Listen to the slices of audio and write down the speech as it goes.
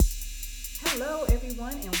Hello,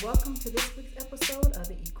 everyone, and welcome to this week's episode of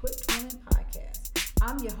the Equipped Women Podcast.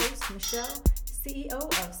 I'm your host, Michelle, CEO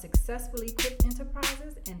of Successfully Equipped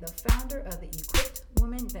Enterprises and the founder of the Equipped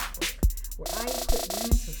Women Network, where I equip women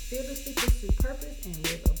to fearlessly pursue purpose and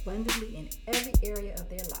live abundantly in every area of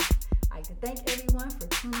their life. I'd like to thank everyone for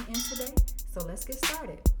tuning in today, so let's get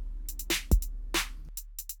started.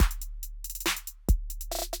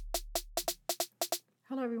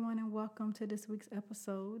 Hello, everyone, and welcome to this week's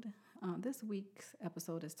episode. This week's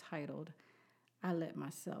episode is titled, I Let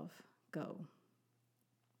Myself Go.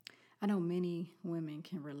 I know many women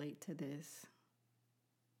can relate to this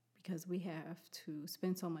because we have to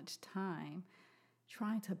spend so much time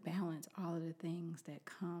trying to balance all of the things that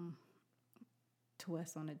come to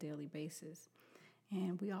us on a daily basis.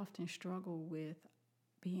 And we often struggle with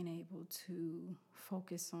being able to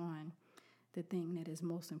focus on the thing that is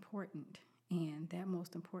most important. And that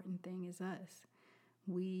most important thing is us.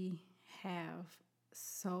 We have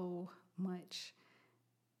so much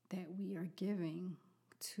that we are giving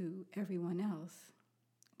to everyone else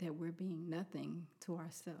that we're being nothing to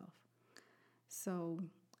ourselves. So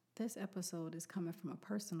this episode is coming from a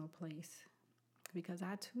personal place because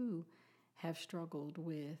I too have struggled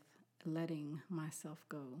with letting myself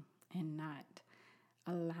go and not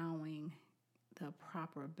allowing the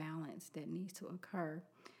proper balance that needs to occur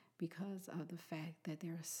because of the fact that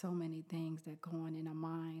there are so many things that go on in the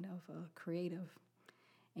mind of a creative.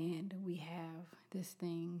 And we have this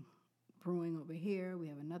thing brewing over here, we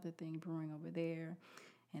have another thing brewing over there,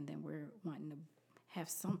 and then we're wanting to have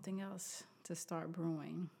something else to start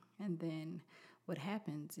brewing. And then what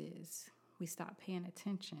happens is we stop paying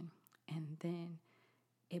attention, and then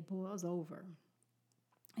it boils over.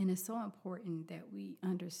 And it's so important that we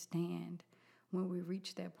understand when we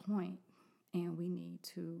reach that point and we need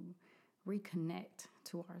to reconnect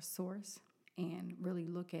to our source and really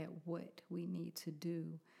look at what we need to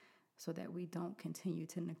do so that we don't continue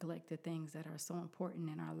to neglect the things that are so important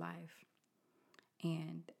in our life.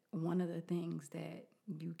 And one of the things that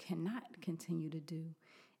you cannot continue to do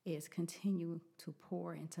is continue to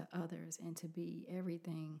pour into others and to be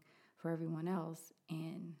everything for everyone else.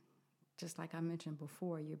 And just like I mentioned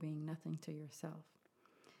before, you're being nothing to yourself.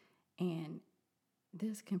 And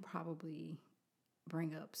this can probably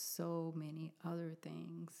bring up so many other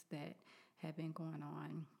things that have been going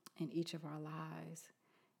on in each of our lives.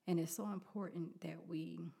 And it's so important that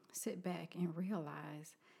we sit back and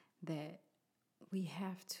realize that we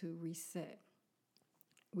have to reset.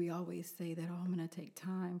 We always say that, I'm going to take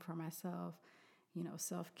time for myself. You know,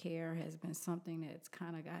 self-care has been something that's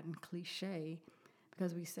kind of gotten cliche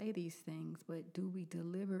because we say these things, but do we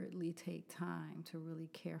deliberately take time to really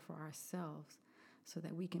care for ourselves so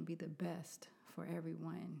that we can be the best for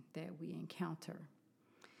everyone that we encounter?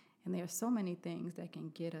 And there are so many things that can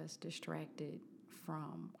get us distracted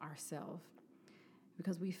from ourselves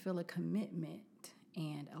because we feel a commitment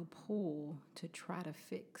and a pull to try to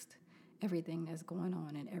fix everything that's going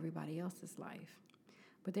on in everybody else's life.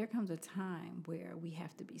 But there comes a time where we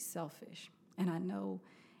have to be selfish. And I know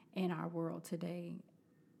in our world today,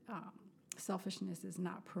 selfishness is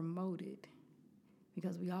not promoted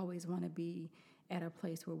because we always want to be at a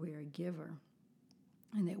place where we're a giver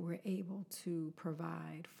and that we're able to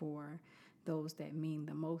provide for those that mean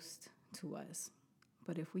the most to us.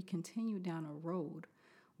 But if we continue down a road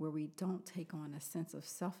where we don't take on a sense of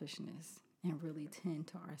selfishness and really tend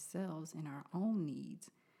to ourselves and our own needs,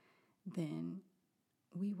 then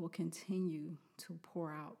we will continue to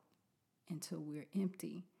pour out until we're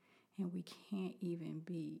empty and we can't even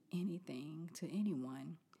be anything to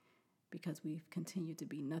anyone because we've continued to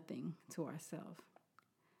be nothing to ourselves.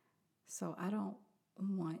 So I don't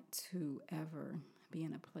want to ever be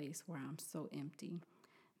in a place where I'm so empty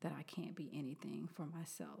that I can't be anything for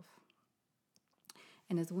myself.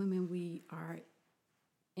 And as women, we are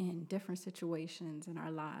in different situations in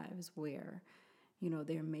our lives where,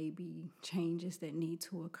 there may be changes that need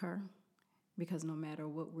to occur because no matter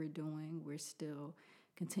what we're doing, we're still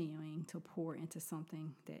continuing to pour into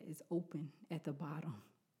something that is open at the bottom.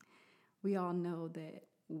 We all know that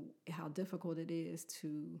how difficult it is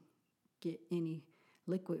to get any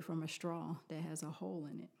liquid from a straw that has a hole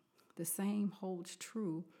in it. The same holds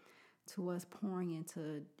true to us pouring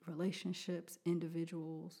into relationships,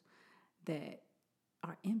 individuals that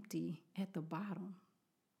are empty at the bottom,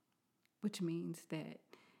 which means that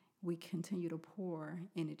we continue to pour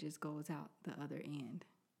and it just goes out the other end.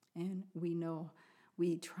 And we know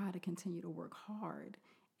we try to continue to work hard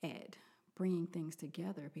at bringing things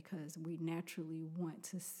together because we naturally want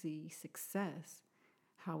to see success.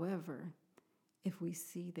 However, if we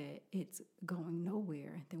see that it's going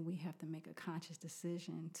nowhere, then we have to make a conscious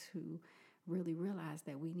decision to really realize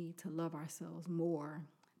that we need to love ourselves more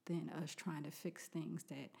than us trying to fix things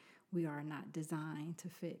that we are not designed to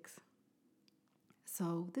fix.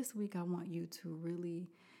 So this week, I want you to really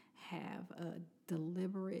have a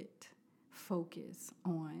deliberate focus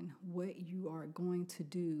on what you are going to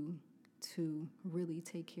do to really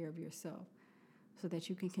take care of yourself so that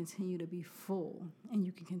you can continue to be full and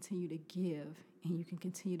you can continue to give and you can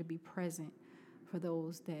continue to be present for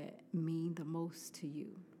those that mean the most to you.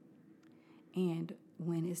 And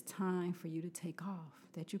when it's time for you to take off,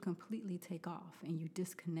 that you completely take off and you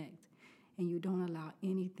disconnect and you don't allow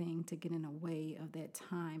anything to get in the way of that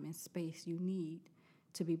time and space you need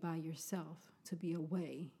to be by yourself, to be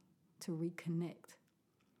away, to reconnect.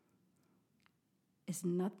 It's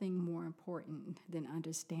nothing more important than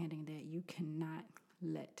understanding that you cannot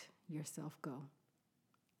let yourself go.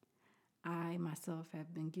 I myself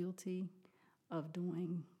have been guilty of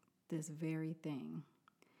doing this very thing.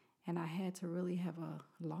 And I had to really have a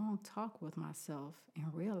long talk with myself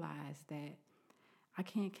and realize that I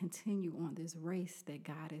can't continue on this race that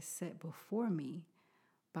God has set before me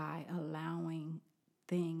by allowing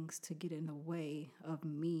things to get in the way of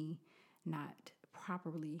me not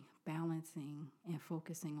properly balancing and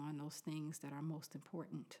focusing on those things that are most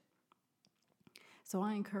important. So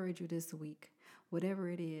I encourage you this week, whatever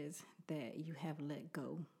it is that you have let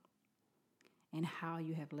go and how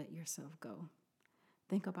you have let yourself go,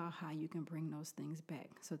 think about how you can bring those things back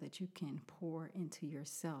so that you can pour into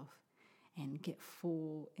yourself and get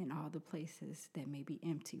full in all the places that may be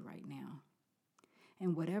empty right now.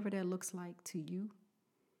 And whatever that looks like to you,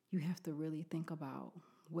 you have to really think about,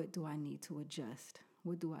 what do I need to adjust?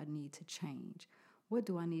 What do I need to change? What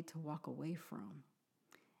do I need to walk away from?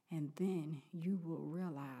 And then you will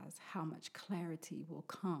realize how much clarity will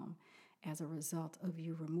come as a result of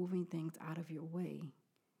you removing things out of your way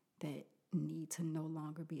that need to no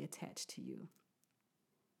longer be attached to you.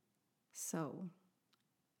 So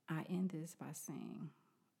I end this by saying,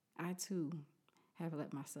 I too have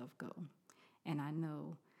let myself go. And I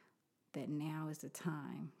know that now is the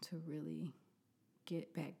time to really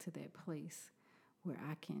get back to that place where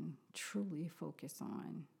I can truly focus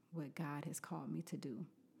on what God has called me to do.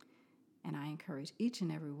 And I encourage each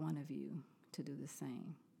and every one of you to do the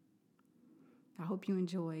same. I hope you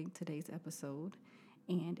enjoyed today's episode.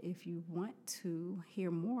 And if you want to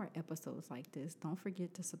hear more episodes like this, don't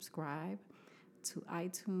forget to subscribe to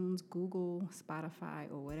iTunes, Google,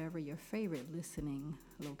 Spotify, or whatever your favorite listening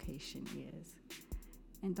location is.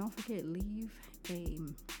 And don't forget, leave a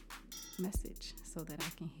message so that I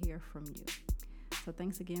can hear from you. So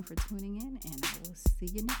thanks again for tuning in, and I will see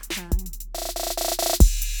you next time.